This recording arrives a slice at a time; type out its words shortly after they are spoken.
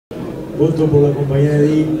Voto por la compañera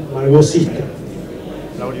edil Margot Sisto.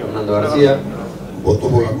 Fernando García. Voto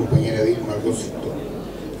por la compañera edil Margot Sisto.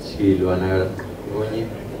 Silvana Goñi.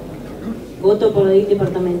 Voto por la edil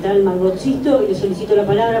departamental Margot Sisto y le solicito la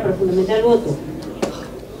palabra para fundamentar el voto.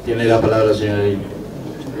 Tiene la palabra, señora edil.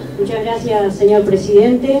 Muchas gracias, señor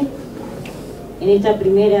presidente. En esta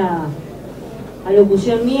primera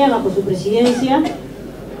alocución mía bajo su presidencia,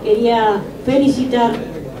 quería felicitar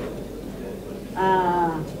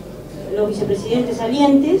a los vicepresidentes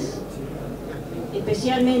salientes,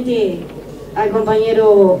 especialmente al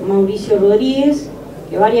compañero Mauricio Rodríguez,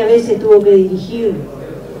 que varias veces tuvo que dirigir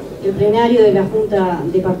el plenario de la Junta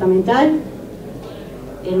Departamental,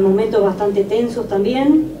 en momentos bastante tensos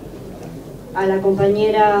también, a la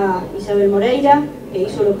compañera Isabel Moreira, que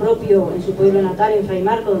hizo lo propio en su pueblo natal, en Fray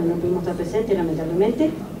Marcos, donde no pudimos estar presentes, lamentablemente.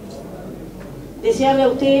 Desearle a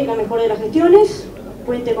usted la mejor de las gestiones,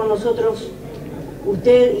 cuente con nosotros,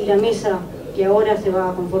 usted y la mesa que ahora se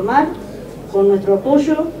va a conformar, con nuestro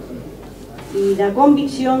apoyo y la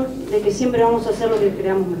convicción de que siempre vamos a hacer lo que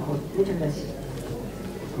creamos mejor. Muchas gracias.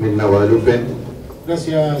 Mirna Guadalupe.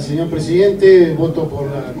 Gracias, señor presidente. Voto por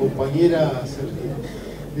la compañera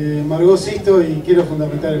Margot Sisto y quiero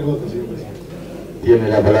fundamentar el voto, señor presidente. Tiene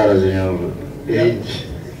la palabra, señor edil.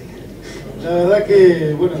 La verdad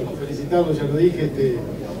que, bueno, felicitarlo, ya lo dije,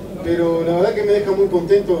 pero la verdad que me deja muy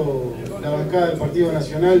contento la bancada del Partido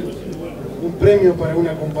Nacional, un premio para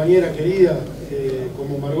una compañera querida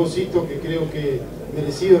como Margot Sisto, que creo que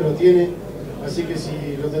merecido lo tiene, así que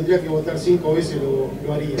si lo tendría que votar 5 veces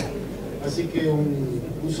lo haría. Así que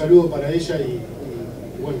un saludo para ella y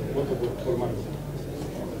bueno, voto por Margot.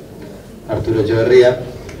 Arturo Echeverría.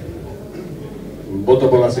 Voto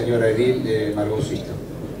por la señora edil Margot Sisto.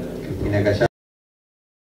 Cristina Callao.